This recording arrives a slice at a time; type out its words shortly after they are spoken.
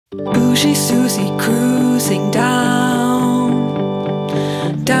Bougie Suzie cruising down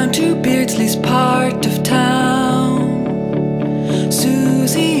to Beardsley's part of town.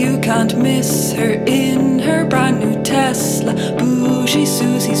 Suzie, you can't miss her in her brand new Tesla. Bougie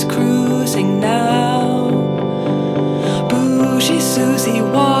Suzie's cruising now. Bougie Suzie,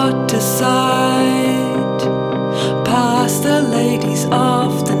 what a sight, past the ladies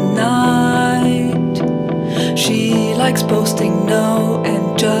of the night. She likes boasting, no,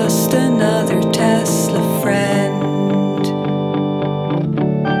 and just another Tesla friend.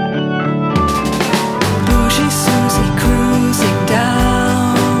 Bougie Suzie cruising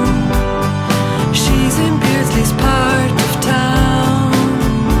down. She's in Beardsley's part of town.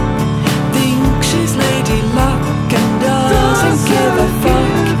 Think she's Lady Luck and doesn't give a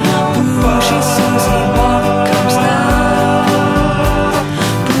fuck. Bougie Suzie, what comes now?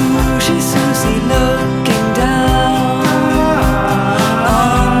 Bougie Suzie looking down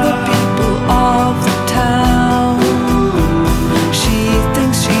on the people of the town. She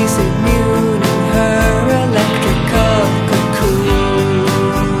thinks she's immune in her electrical cocoon.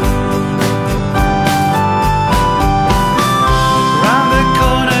 Round the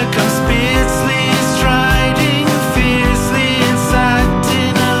corner comes Beardsley, striding fiercely and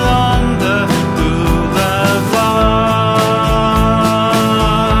satin along the boulevard.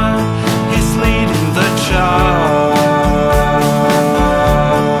 He's leading the charge.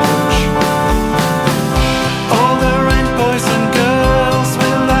 All the rent boys and girls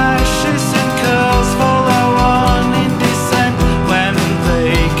with lashes and curls follow on in descent when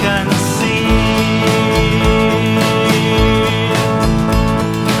they can see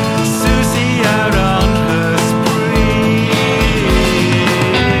Suzie out on her spree.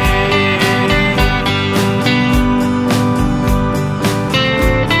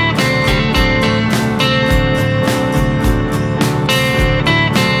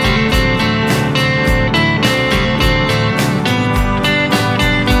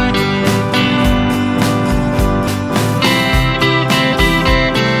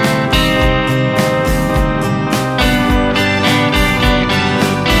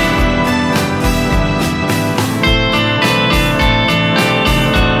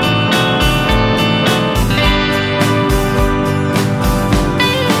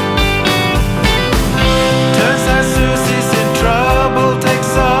 Turns out Suzie's in trouble,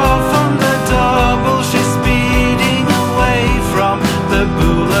 takes off on the double. She's speeding away from the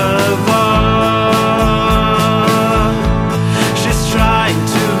boulevard. She's trying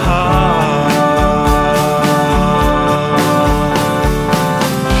too hard.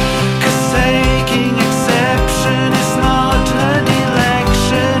 'Cause taking exception is not her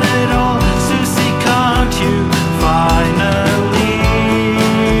election at all. Suzie, can't you finally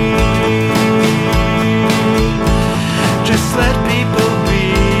just let people be?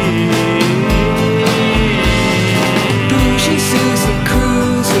 Bougie Suzie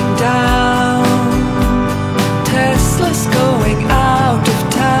cruising down. Tesla's going out of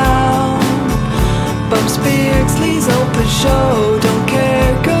town. Bumps Beardsley's open show. Don't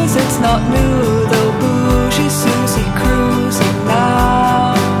care 'cause it's not new though. Bougie Suzie cruising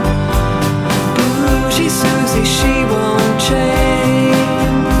now. Bougie Suzie, she won't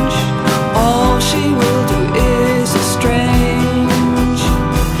change. All she will do is estrange.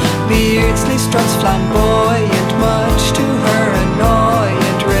 Beardsley struts flamboyant, much to her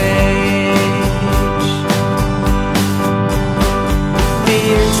annoyant rage.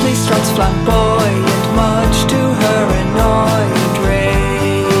 Beardsley struts flamboyant.